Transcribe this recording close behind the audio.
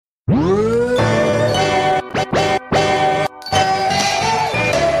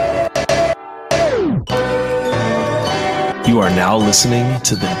are now listening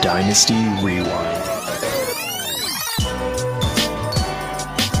to the Dynasty Rewind.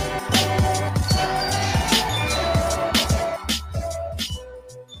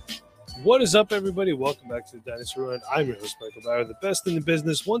 What is up, everybody? Welcome back to the Dynasty Rewind. I'm your host, Michael Bauer, the best in the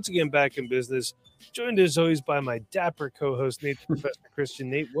business. Once again, back in business. Joined as always by my dapper co-host, Nate, Professor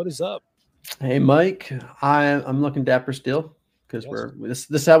Christian. Nate, what is up? Hey, Mike. I'm looking dapper still because this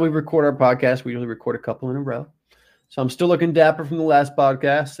is how we record our podcast. We usually record a couple in a row. So I'm still looking dapper from the last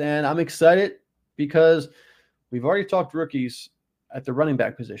podcast, and I'm excited because we've already talked rookies at the running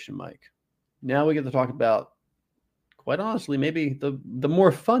back position, Mike. Now we get to talk about, quite honestly, maybe the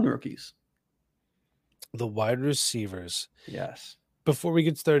more fun rookies. The wide receivers. Yes. Before we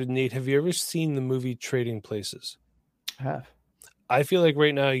get started, Nate, have you ever seen the movie Trading Places? I have. I feel like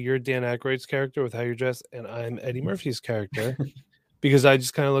right now you're Dan Aykroyd's character with how you're dressed, and I'm Eddie Murphy's character because I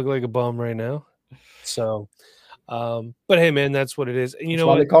just kind of look like a bum right now. So, but hey, man, that's what it is. And you know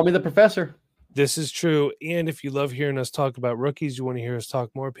what? They call me the professor. This is true. And if you love hearing us talk about rookies, you want to hear us talk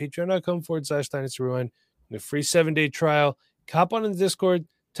more, patreon.com/Dynasty Rewind. A free 7-day trial. Hop on in the Discord.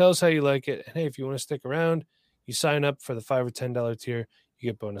 Tell us how you like it. And hey, if you want to stick around, you sign up for the $5 or $10 tier. You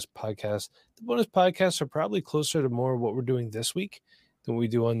get bonus podcasts. The bonus podcasts are probably closer to more of what we're doing this week than we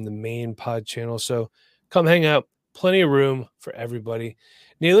do on the main pod channel. So come hang out. Plenty of room for everybody.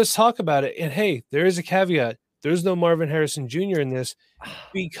 Now, let's talk about it. And hey, there is a caveat. There's no Marvin Harrison Jr. in this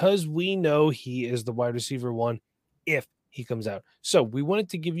because we know he is the wide receiver one if he comes out. So we wanted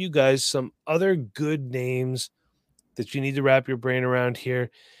to give you guys some other good names that you need to wrap your brain around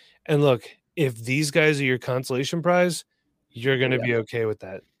here. And look, if these guys are your consolation prize, you're going to be okay with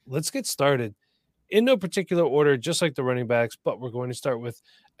that. Let's get started. In no particular order, just like the running backs, but we're going to start with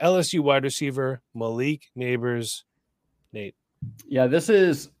LSU wide receiver Malik Nabers. Nate. Yeah, this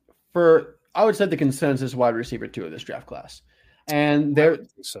is I would say the consensus wide receiver 2 of this draft class. And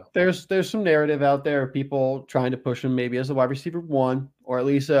there's some narrative out there of people trying to push him maybe as a wide receiver 1 or at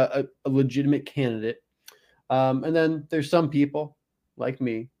least a legitimate candidate. And then there's some people like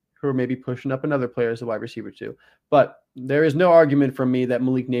me who are maybe pushing up another player as a wide receiver 2. But there is no argument from me that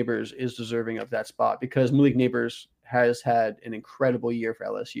Malik Nabers is deserving of that spot because Malik Nabers has had an incredible year for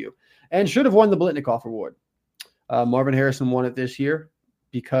LSU and should have won the Blitnikoff Award. Marvin Harrison won it this year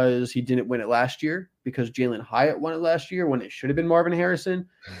because he didn't win it last year, because Jalen Hyatt won it last year when it should have been Marvin Harrison.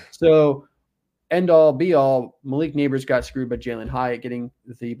 So end all, be all, Malik Nabers got screwed by Jalen Hyatt getting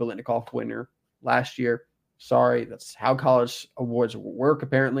the Blitnikoff winner last year. Sorry, that's how college awards work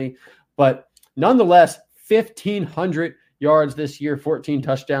apparently. But nonetheless, 1,500 yards this year, 14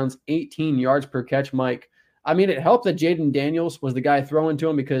 touchdowns, 18 yards per catch, Mike. I mean, it helped that Jaden Daniels was the guy throwing to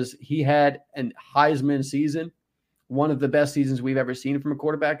him because he had a Heisman season. One of the best seasons we've ever seen from a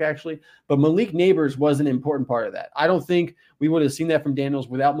quarterback, actually. But Malik Nabers was an important part of that. I don't think we would have seen that from Daniels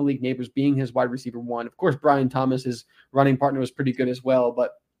without Malik Nabers being his wide receiver 1. Of course, Brian Thomas, his running partner, was pretty good as well.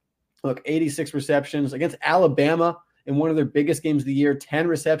 But look, 86 receptions against Alabama in one of their biggest games of the year, 10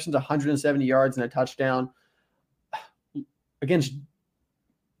 receptions, 170 yards, and a touchdown.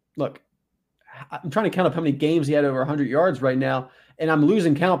 Look, I'm trying to count up how many games he had over 100 yards right now, and I'm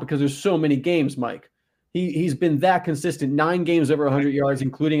losing count because there's so many games, Mike. He's been that consistent, 9 games over 100 yards,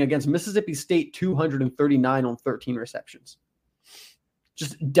 including against Mississippi State, 239 on 13 receptions.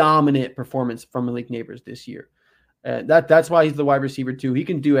 Just dominant performance from Malik Nabers this year. That's why he's the wide receiver 2. He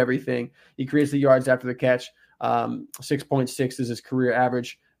can do everything. He creates the yards after the catch. 6.6 is his career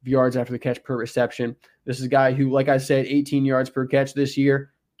average of yards after the catch per reception. This is a guy who, like I said, 18 yards per catch this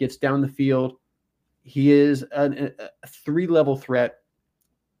year, gets down the field. He is a 3-level threat,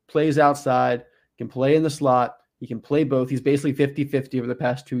 plays outside, can play in the slot. He can play both. He's basically 50-50 over the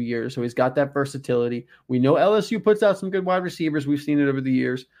past 2 years. So he's got that versatility. We know LSU puts out some good wide receivers. We've seen it over the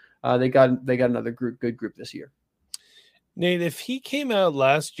years. They got another good group this year. Nate, if he came out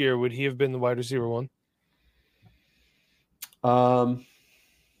last year, would he have been the wide receiver 1?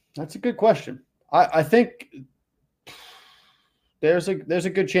 That's a good question. I think there's a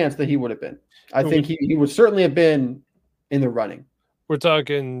good chance that he would have been. I think he would certainly have been in the running. We're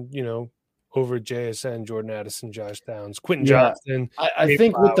talking, over JSN, Jordan Addison, Josh Downs, Quentin Johnson. I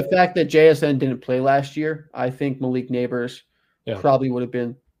think with the fact that JSN didn't play last year, I think Malik Nabers probably would have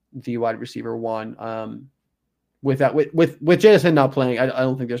been the wide receiver 1. With JSN not playing, I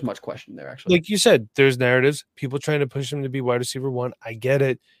don't think there's much question there, actually. Like you said, there's narratives, people trying to push him to be wide receiver 1. I get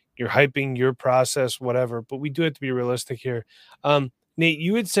it. You're hyping your process, whatever, but we do have to be realistic here. Nate,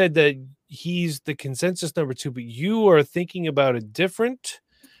 you had said that he's the consensus number 2, but you are thinking about a different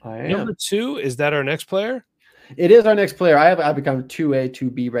number 2. Is that our next player? It is our next player. I've become 2A,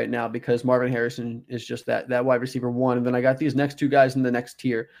 2B right now because Marvin Harrison is just that wide receiver 1. And then I got these next 2 guys in the next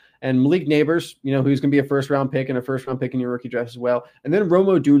tier. And Malik Neighbors, who's going to be a first-round pick and a first-round pick in your rookie draft as well. And then Rome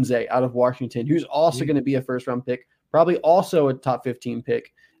Odunze out of Washington, who's also going to be a first-round pick, probably also a top 15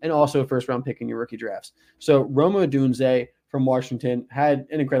 pick, and also a first-round pick in your rookie drafts. So Rome Odunze from Washington had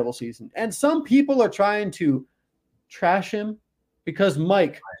an incredible season. And some people are trying to trash him because,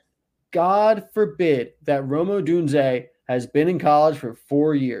 Mike, God forbid that Rome Odunze has been in college for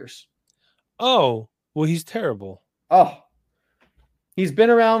 4 years. Oh, well, he's terrible. Oh, he's been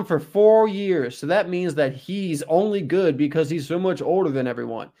around for 4 years. So that means that he's only good because he's so much older than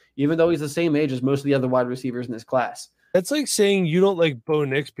everyone, even though he's the same age as most of the other wide receivers in this class. That's like saying you don't like Bo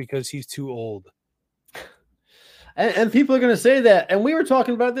Nix because he's too old. And people are going to say that. And we were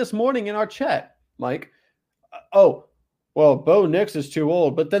talking about it this morning in our chat, Mike. Oh, well, Bo Nix is too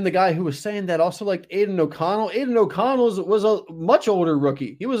old. But then the guy who was saying that also liked Aiden O'Connell. Aiden O'Connell was a much older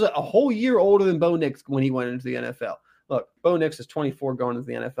rookie. He was a whole year older than Bo Nix when he went into the NFL. Look, Bo Nix is 24 going into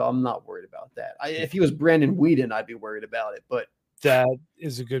the NFL. I'm not worried about that. If he was Brandon Whedon, I'd be worried about it. But that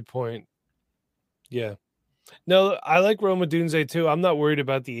is a good point. Yeah. No, I like Rome Odunze too. I'm not worried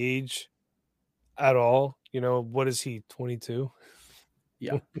about the age at all. What is he, 22?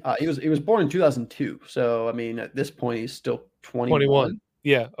 Yeah. He was born in 2002. So, I mean, at this point, he's still 21.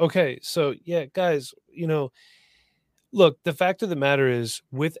 Yeah. Okay. So, yeah, guys, look, the fact of the matter is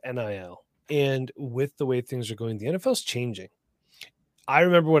with NIL and with the way things are going, the NFL's changing. I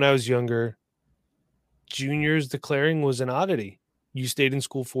remember when I was younger, juniors declaring was an oddity. You stayed in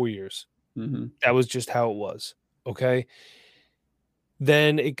school 4 years. Mm-hmm. That was just how it was. Okay.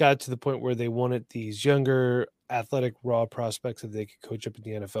 Then it got to the point where they wanted these younger, athletic, raw prospects that they could coach up in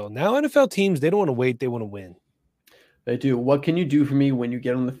the NFL. Now, NFL teams, they don't want to wait. They want to win. They do. What can you do for me when you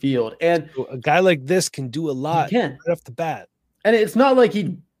get on the field? And a guy like this can do a lot. He can. Right off the bat. And it's not like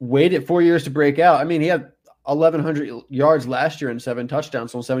he waited 4 years to break out. I mean, he had 1,100 yards last year and 7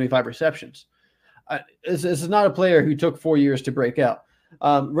 touchdowns on 75 receptions. This is not a player who took 4 years to break out.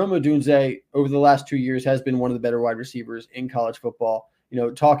 Rome Odunze over the last 2 years has been one of the better wide receivers in college football.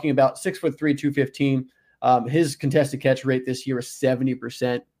 Talking about 6'3", 215. His contested catch rate this year is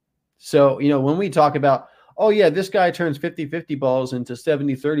 70%. So, when we talk about, oh yeah, this guy turns 50-50 balls into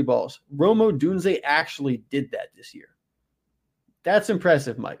 70-30 balls, Rome Odunze actually did that this year. That's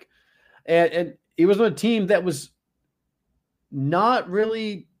impressive, Mike. And he was on a team that was not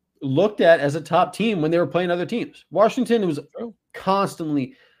really looked at as a top team when they were playing other teams. Washington was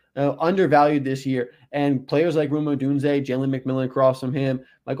constantly undervalued this year, and players like Rome Odunze, Jalen McMillan across from him,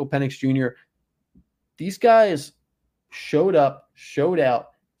 Michael Penix Jr., these guys showed up, showed out.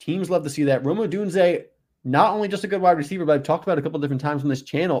 Teams love to see that. Rome Odunze, not only just a good wide receiver, but I've talked about it a couple of different times on this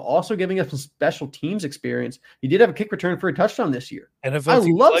channel, also giving us some special teams experience. He did have a kick return for a touchdown this year. I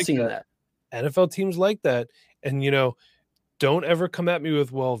love seeing that. NFL teams like that. And, don't ever come at me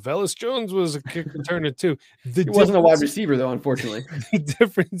with, well, Velus Jones was a kick returner too. He wasn't a wide receiver, though, unfortunately. The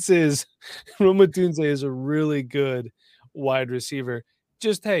difference is Rome Odunze is a really good wide receiver.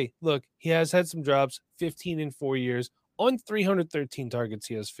 Just, hey, look, he has had some drops, 15 in 4 years. On 313 targets,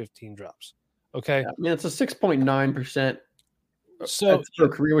 he has 15 drops. Okay? Yeah, I mean, it's a 6.9% per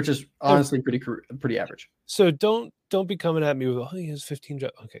career, which is honestly pretty average. So don't be coming at me with, oh, he has 15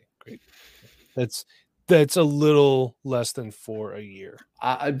 drops. Okay, great. That's a little less than 4 a year.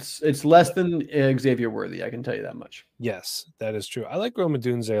 It's less than Xavier Worthy, I can tell you that much. Yes, that is true. I like Rome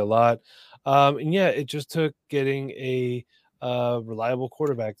Odunze a lot. And yeah, it just took getting a reliable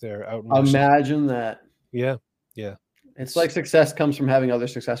quarterback there out. Imagine that. Yeah. It's like success comes from having other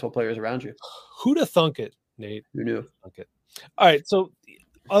successful players around you. Who'd have thunk it, Nate? Who knew? Okay. All right. So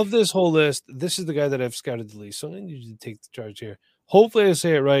of this whole list, this is the guy that I've scouted the least. So I'm going to need you to take the charge here. Hopefully I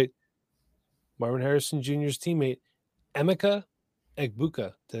say it right. Marvin Harrison Jr.'s teammate, Emeka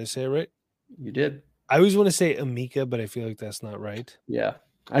Egbuka. Did I say it right? You did. I always want to say Emeka, but I feel like that's not right. Yeah.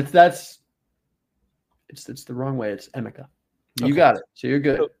 It's the wrong way. It's Emeka. You got it. So you're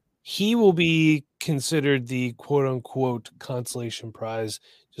good. So he will be considered the quote-unquote consolation prize,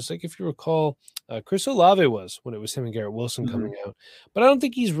 just like if you recall, Chris Olave was when it was him and Garrett Wilson coming out. But I don't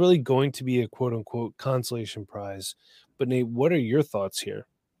think he's really going to be a quote-unquote consolation prize. But Nate, what are your thoughts here?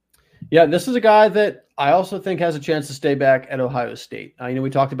 Yeah, this is a guy that I also think has a chance to stay back at Ohio State.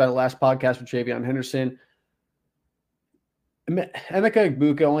 We talked about it last podcast with Travion Henderson. Emeka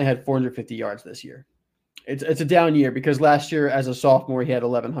Egbuka only had 450 yards this year. It's a down year because last year as a sophomore, he had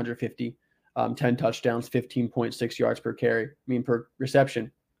 1,150, 10 touchdowns, 15.6 yards per carry, per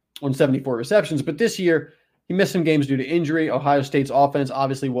reception on 74 receptions. But this year, he missed some games due to injury. Ohio State's offense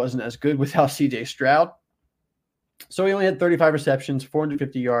obviously wasn't as good without C.J. Stroud. So he only had 35 receptions,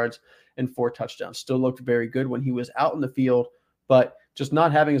 450 yards, and 4 touchdowns. Still looked very good when he was out in the field, but just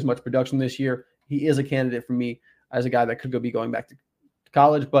not having as much production this year. He is a candidate for me as a guy that could be going back to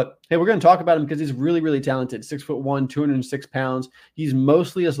college. But hey, we're going to talk about him because he's really, really talented. 6'1", 206 pounds. He's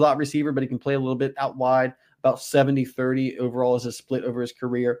mostly a slot receiver, but he can play a little bit out wide, about 70-30 overall as a split over his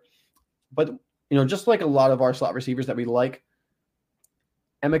career. But, just like a lot of our slot receivers that we like,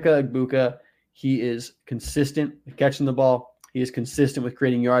 Emeka Egbuka, he is consistent with catching the ball. He is consistent with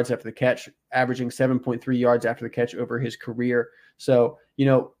creating yards after the catch, averaging 7.3 yards after the catch over his career. So,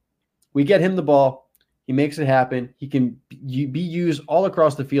 we get him the ball. He makes it happen. He can be used all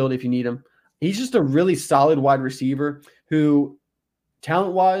across the field if you need him. He's just a really solid wide receiver who,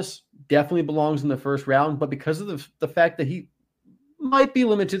 talent-wise, definitely belongs in the first round. But because of the fact that he might be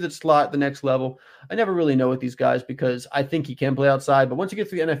limited to the slot, the next level, I never really know with these guys because I think he can play outside. But once you get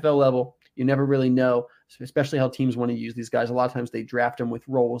to the NFL level, you never really know, especially how teams want to use these guys. A lot of times they draft them with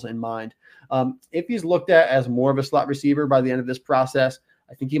roles in mind. If he's looked at as more of a slot receiver by the end of this process,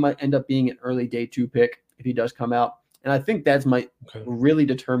 I think he might end up being an early day 2 pick if he does come out. And I think that might really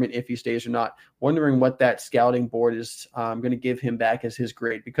determine if he stays or not. Wondering what that scouting board is going to give him back as his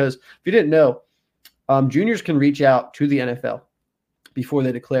grade. Because if you didn't know, juniors can reach out to the NFL before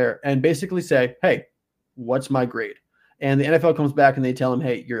they declare and basically say, hey, what's my grade? And the NFL comes back and they tell him,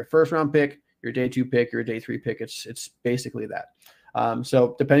 hey, you're a first-round pick, you're a day 2 pick, you're a day 3 pick. It's basically that.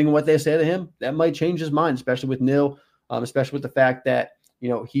 So depending on what they say to him, that might change his mind, especially with Nil, especially with the fact that,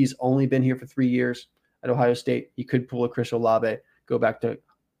 he's only been here for 3 years at Ohio State. He could pull a Chris Olave, go back to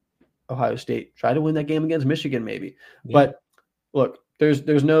Ohio State, try to win that game against Michigan maybe. Yeah. But look,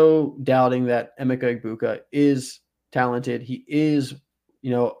 there's no doubting that Emeka Egbuka is talented. He is,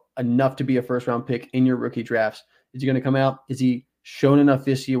 enough to be a first-round pick in your rookie drafts. Is he going to come out? Is he shown enough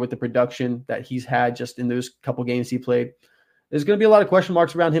this year with the production that he's had just in those couple games he played? There's going to be a lot of question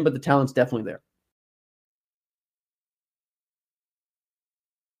marks around him, but the talent's definitely there.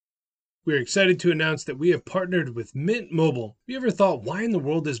 We're excited to announce that we have partnered with Mint Mobile. Have you ever thought, why in the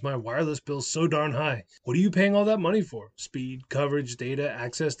world is my wireless bill so darn high? What are you paying all that money for? Speed, coverage, data,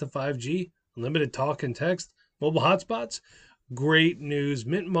 access to 5G, unlimited talk and text, mobile hotspots? Great news.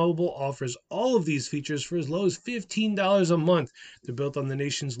 Mint Mobile offers all of these features for as low as $15 a month. They're built on the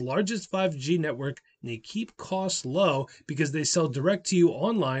nation's largest 5G network, and they keep costs low because they sell direct to you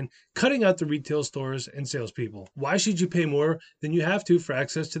online, cutting out the retail stores and salespeople. Why should you pay more than you have to for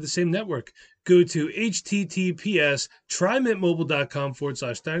access to the same network? Go to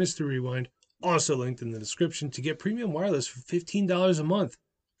https://trymintmobile.com/Dynasty Rewind, also linked in the description, to get premium wireless for $15 a month.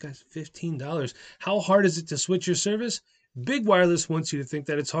 Guys, $15. How hard is it to switch your service? Big Wireless wants you to think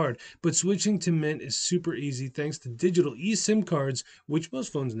that it's hard, but switching to Mint is super easy thanks to digital eSIM cards, which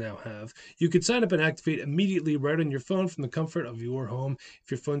most phones now have. You can sign up and activate immediately right on your phone from the comfort of your home.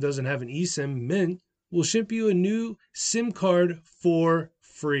 If your phone doesn't have an eSIM, Mint will ship you a new SIM card for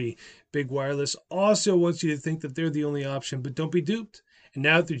free. Big Wireless also wants you to think that they're the only option, but don't be duped. And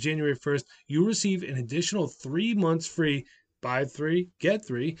now through January 1st, you'll receive an additional 3 months free. Buy 3, get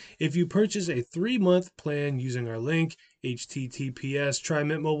 3 if you purchase a 3-month plan using our link,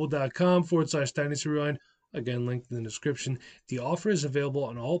 https://trymintmobile.com/Dynasty Rewind. Again, linked in the description. The offer is available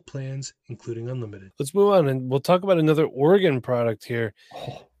on all plans, including unlimited. Let's move on, and we'll talk about another Oregon product here.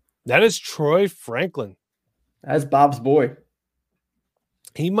 That is Troy Franklin. That's Bob's boy.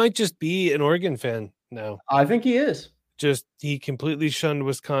 He might just be an Oregon fan now. I think he is. He completely shunned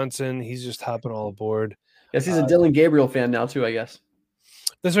Wisconsin. He's just hopping all aboard. Yes, he's a Dylan Gabriel fan now too, I guess.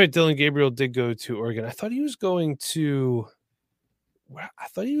 That's right. Dylan Gabriel did go to Oregon. I thought he was going to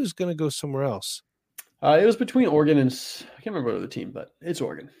go somewhere else. It was between Oregon and I can't remember what other team, but it's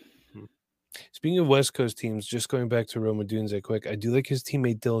Oregon. Speaking of West Coast teams, just going back to Roma Dunze quick, I do like his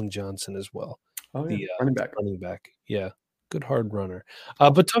teammate Dylan Johnson as well. Oh, yeah. Running back. Yeah, good hard runner.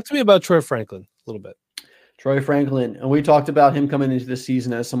 But talk to me about Troy Franklin a little bit. Troy Franklin, and we talked about him coming into this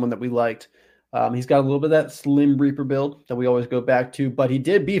season as someone that we liked. He's got a little bit of that slim Reaper build that we always go back to, but he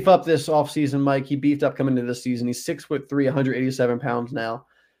did beef up this offseason, Mike. He beefed up coming into this season. He's 6'3", 187 pounds now,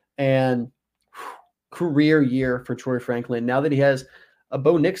 and career year for Troy Franklin. Now that he has a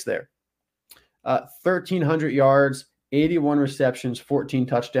Bo Nix there, 1,300 yards, 81 receptions, 14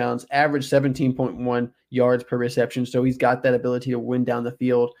 touchdowns, average 17.1 yards per reception. So he's got that ability to win down the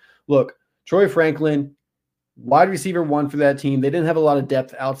field. Look, Troy Franklin, wide receiver 1 for that team. They didn't have a lot of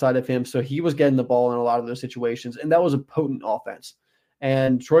depth outside of him, so he was getting the ball in a lot of those situations, and that was a potent offense.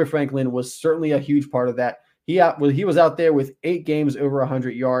 And Troy Franklin was certainly a huge part of that. He was out there with 8 games over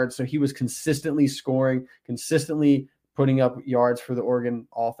 100 yards, so he was consistently scoring, consistently putting up yards for the Oregon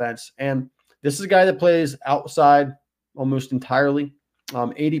offense. And This is a guy that plays outside almost entirely.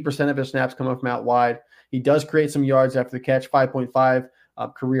 80% of his snaps come from out wide. He does create some yards after the catch, 5.5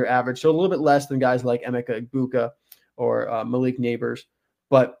 career average. So a little bit less than guys like Emeka Egbuka or Malik Neighbors.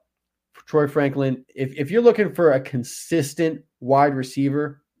 But Troy Franklin, if you're looking for a consistent wide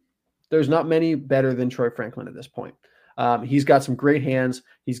receiver, there's not many better than Troy Franklin at this point. He's got some great hands.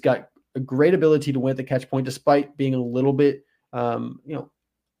 He's got a great ability to win at the catch point, despite being a little bit,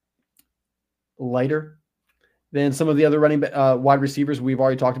 lighter than some of the other wide receivers we've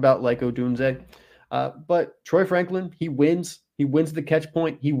already talked about, like Odunze. But Troy Franklin, he wins. He wins the catch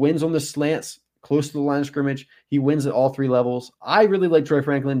point. He wins on the slants close to the line of scrimmage. He wins at all three levels. I really like Troy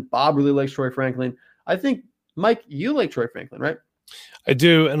Franklin. Bob really likes Troy Franklin. I think, Mike, you like Troy Franklin, right? I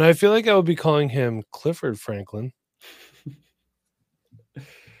do, and I feel like I would be calling him Clifford Franklin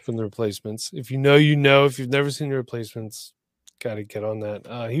from the Replacements. If you know, you know. If you've never seen the Replacements, got to get on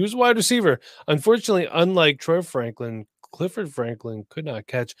that. He was a wide receiver. Unfortunately, unlike Troy Franklin, Clifford Franklin could not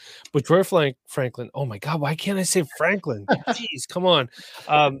catch. But Troy Franklin, oh my God, why can't I say Franklin? Jeez, come on.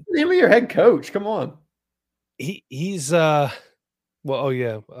 Name of your head coach. Come on. He's James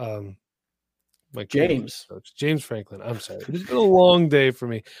Franklin. I'm sorry. It's been a long day for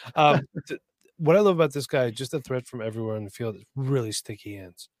me. What I love about this guy, just a threat from everywhere on the field, is really sticky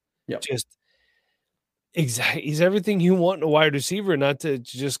hands. Yeah. He's everything you want in a wide receiver, not to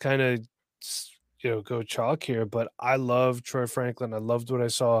just kind of go chalk here, but I love Troy Franklin. I loved what I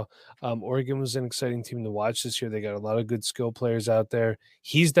saw. Oregon was an exciting team to watch this year. They got a lot of good skill players out there.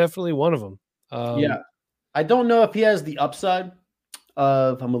 He's definitely one of them. I don't know if he has the upside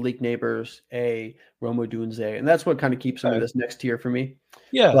of a Malik Neighbors, a Rome Odunze, and that's what kind of keeps him in this next tier for me.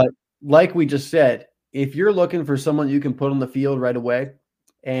 Yeah. But like we just said, if you're looking for someone you can put on the field right away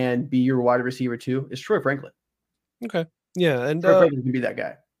and be your wide receiver too, it's Troy Franklin. Okay. Yeah. And Troy Franklin can be that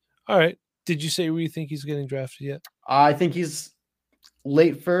guy. All right. Did you say where you think he's getting drafted yet? I think he's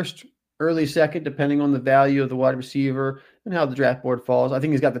late first, early second, depending on the value of the wide receiver and how the draft board falls. I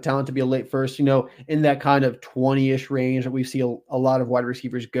think he's got the talent to be a late first, in that kind of 20-ish range that we see a lot of wide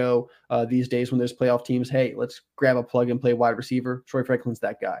receivers go these days when there's playoff teams. Hey, let's grab a plug and play wide receiver. Troy Franklin's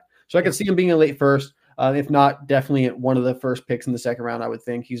that guy. So I can see him being a late first. If not, definitely one of the first picks in the second round, I would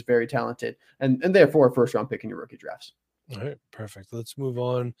think. He's very talented and therefore a first round pick in your rookie drafts. All right, perfect. Let's move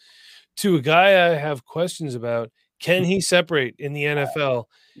on to a guy I have questions about. Can he separate in the NFL?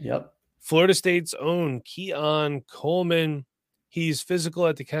 Yep. Florida State's own Keon Coleman. He's physical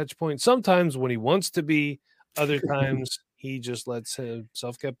at the catch point. Sometimes when he wants to be, other times he just lets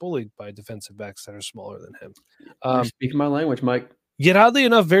himself get bullied by defensive backs that are smaller than him. You're speaking my language, Mike. Yet oddly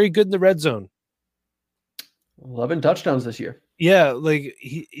enough, very good in the red zone. 11 touchdowns this year. Yeah,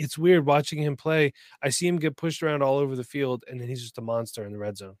 it's weird watching him play. I see him get pushed around all over the field, and then he's just a monster in the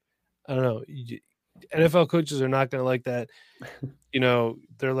red zone. I don't know. NFL coaches are not going to like that.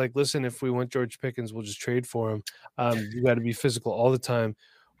 They're like, listen, if we want George Pickens, we'll just trade for him. You got to be physical all the time.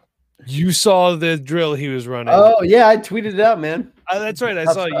 You saw the drill he was running. Oh, yeah, I tweeted it out, man. That's right. I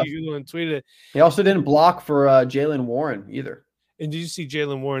saw you and tweeted it. He also didn't block for Jaylen Warren either. And did you see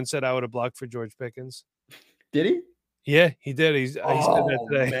Jaylen Warren said I would have blocked for George Pickens? Did he? Yeah, he did. He said that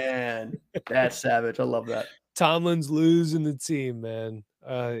today. Man, that's savage. I love that. Tomlin's losing the team, man.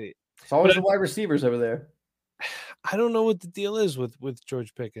 It's always the wide receivers over there. I don't know what the deal is with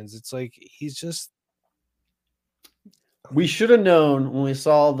George Pickens. It's like he's just. We should have known when we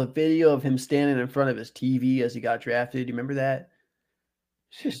saw the video of him standing in front of his TV as he got drafted. You remember that?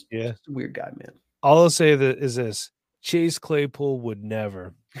 It's just a weird guy, man. All I'll say is this: Chase Claypool would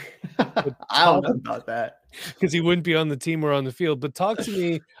never. I don't know about that because he wouldn't be on the team or on the field. But talk to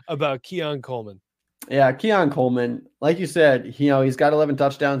me about Keon Coleman. Yeah, Keon Coleman, like you said, he's got 11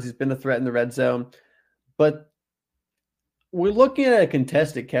 touchdowns. He's been a threat in the red zone. But we're looking at a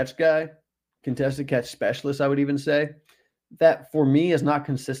contested catch guy, contested catch specialist, I would even say, that for me is not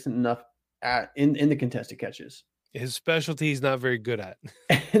consistent enough in the contested catches. His specialty he's not very good at.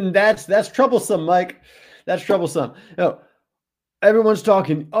 And that's troublesome, Mike. That's troublesome. Everyone's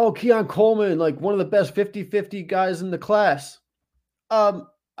talking, Keon Coleman, like one of the best 50-50 guys in the class.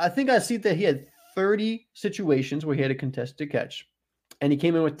 I think I see that he had 30 situations where he had a contested catch, and he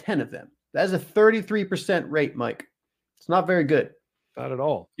came in with 10 of them. That is a 33% rate, Mike. It's not very good. Not at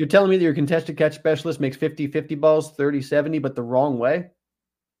all. You're telling me that your contested catch specialist makes 50-50 balls, 30-70, but the wrong way?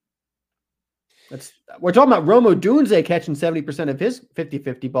 We're talking about Rome Odunze catching 70% of his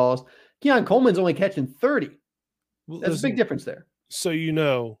 50-50 balls. Keon Coleman's only catching 30. That's a big difference there.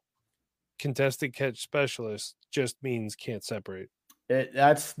 So contested catch specialist just means can't separate.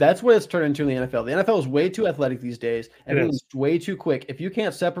 That's what it's turned into in the NFL. The NFL is way too athletic these days. Everyone's way too quick. If you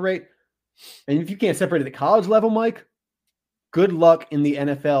can't separate, And if you can't separate at the college level, Mike, good luck in the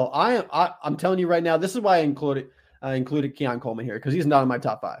NFL. I'm telling you right now, this is why I included Keon Coleman here, because he's not in my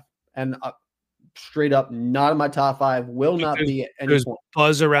top 5. And straight up, not in my top 5, will not be at any point.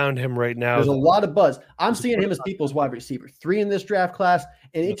 Buzz around him right now. There's a lot of buzz. I'm seeing him as people's wide receiver 3 in this draft class,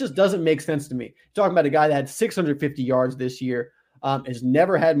 and it just doesn't make sense to me. Talking about a guy that had 650 yards this year, has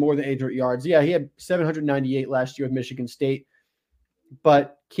never had more than 800 yards. Yeah, he had 798 last year with Michigan State.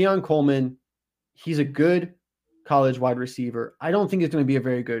 But Keon Coleman, he's a good college wide receiver. I don't think he's going to be a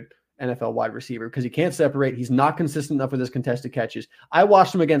very good NFL wide receiver because he can't separate. He's not consistent enough with his contested catches. I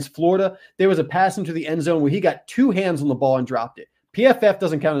watched him against Florida. There was a pass into the end zone where he got 2 hands on the ball and dropped it. PFF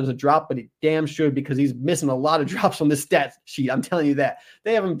doesn't count as a drop, but he damn should because he's missing a lot of drops on this stat sheet. I'm telling you that.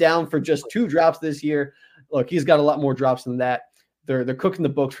 They have him down for just 2 drops this year. Look, he's got a lot more drops than that. They're cooking the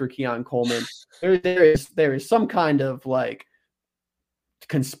books for Keon Coleman. There is some kind of like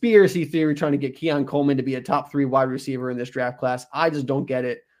conspiracy theory trying to get Keon Coleman to be a top 3 wide receiver in this draft class. I just don't get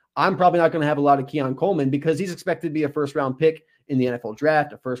it. I'm probably not going to have a lot of Keon Coleman because he's expected to be a first-round pick in the NFL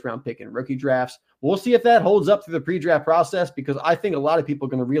draft, a first-round pick in rookie drafts. We'll see if that holds up through the pre-draft process because I think a lot of people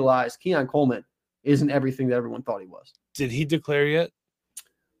are going to realize Keon Coleman isn't everything that everyone thought he was. Did he declare yet?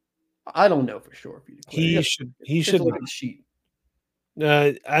 I don't know for sure if he declared. He should look at the sheet.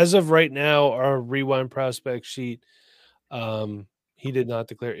 As of right now, our Rewind prospect sheet, he did not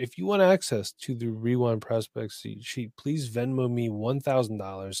declare. If you want access to the Rewind prospect sheet, please Venmo me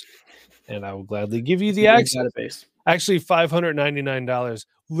 $1,000, and I will gladly give you the access. Database. Actually, $599.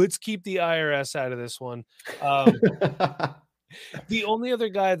 Let's keep the IRS out of this one. The only other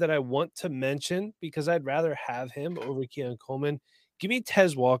guy that I want to mention, because I'd rather have him over Keon Coleman, give me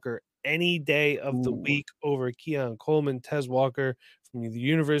Tez Walker any day of the week over Keon Coleman. Tez Walker from the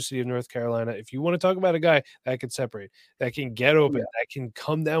University of North Carolina. If you want to talk about a guy that can separate, that can get open, that can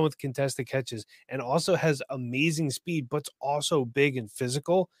come down with contested catches, and also has amazing speed, but's also big and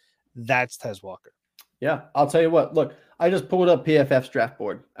physical, that's Tez Walker. Yeah, I'll tell you what. Look, I just pulled up PFF's draft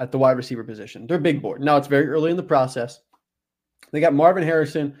board at the wide receiver position. They're big board. Now, it's very early in the process. They got Marvin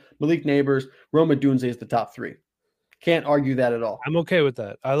Harrison, Malik Neighbors, Rome Odunze as the top 3. Can't argue that at all. I'm okay with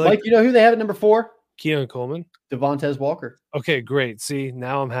that. I Mike, you know who they have at number 4? Keon Coleman. Devontae Walker. Okay, great. See,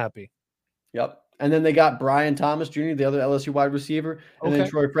 now I'm happy. Yep. And then they got Brian Thomas Jr., the other LSU wide receiver, and then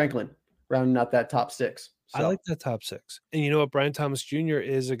Troy Franklin rounding out that top 6. So. I like that top 6. And you know what? Brian Thomas Jr.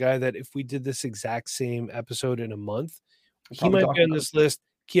 is a guy that if we did this exact same episode in a month, he might be on this list.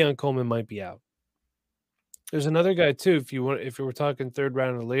 Keon Coleman might be out. There's another guy too. If you were talking 3rd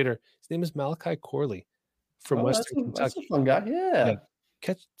round or later, his name is Malachi Corley from Western Kentucky. That's a fun guy. Yeah.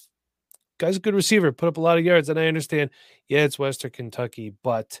 Guy's a good receiver. Put up a lot of yards, and I understand. Yeah, it's Western Kentucky,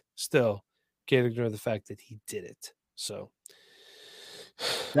 but still, can't ignore the fact that he did it. So,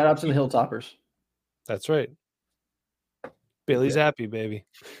 shout out to the Hilltoppers. That's right. Bailey's happy, baby.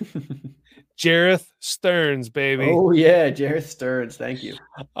 Jareth Stearns, baby. Oh, yeah, Jareth Stearns. Thank you.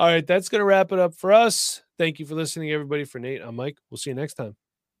 All right, that's going to wrap it up for us. Thank you for listening, everybody. For Nate, I'm Mike. We'll see you next time.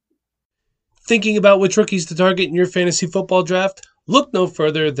 Thinking about which rookies to target in your fantasy football draft? Look no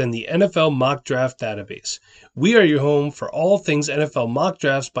further than the NFL Mock Draft Database. We are your home for all things NFL mock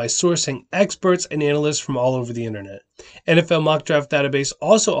drafts by sourcing experts and analysts from all over the internet. NFL Mock Draft Database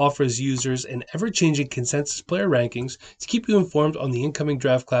also offers users an ever-changing consensus player rankings to keep you informed on the incoming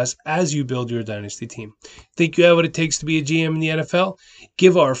draft class as you build your dynasty team. Think you have what it takes to be a GM in the NFL?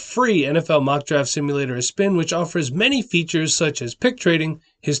 Give our free NFL Mock Draft Simulator a spin, which offers many features such as pick trading,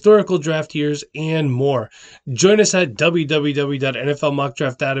 historical draft years, and more. Join us at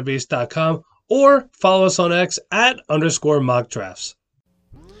www.nflmockdraftdatabase.com or follow us on X @_mockdrafts.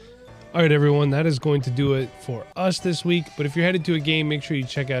 All right, everyone, that is going to do it for us this week. But if you're headed to a game, make sure you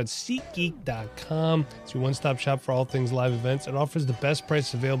check out SeatGeek.com. It's your one-stop shop for all things live events. It offers the best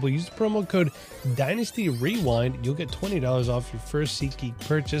price available. Use the promo code Dynasty Rewind. You'll get $20 off your first SeatGeek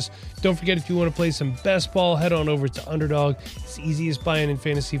purchase. Don't forget, if you want to play some best ball, head on over to Underdog. It's the easiest buy-in in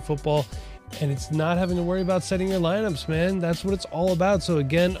fantasy football. And it's not having to worry about setting your lineups, man. That's what it's all about. So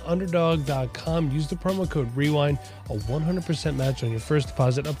again, underdog.com. Use the promo code REWIND. A 100% match on your first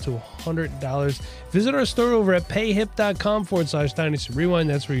deposit up to $100. Visit our store over at payhip.com/Dynasty Rewind.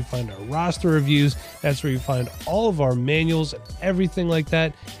 That's where you find our roster reviews. That's where you find all of our manuals and everything like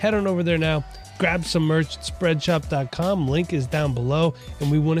that. Head on over there now. Grab some merch at spreadshop.com. Link is down below. And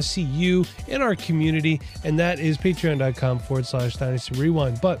we want to see you in our community. And that is patreon.com/Dynasty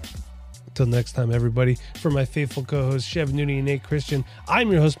Rewind. But until next time, everybody, for my faithful co-hosts, Chev Nooney and Nate Christian,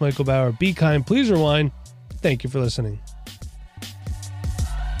 I'm your host, Michael Bauer. Be kind, please rewind. Thank you for listening.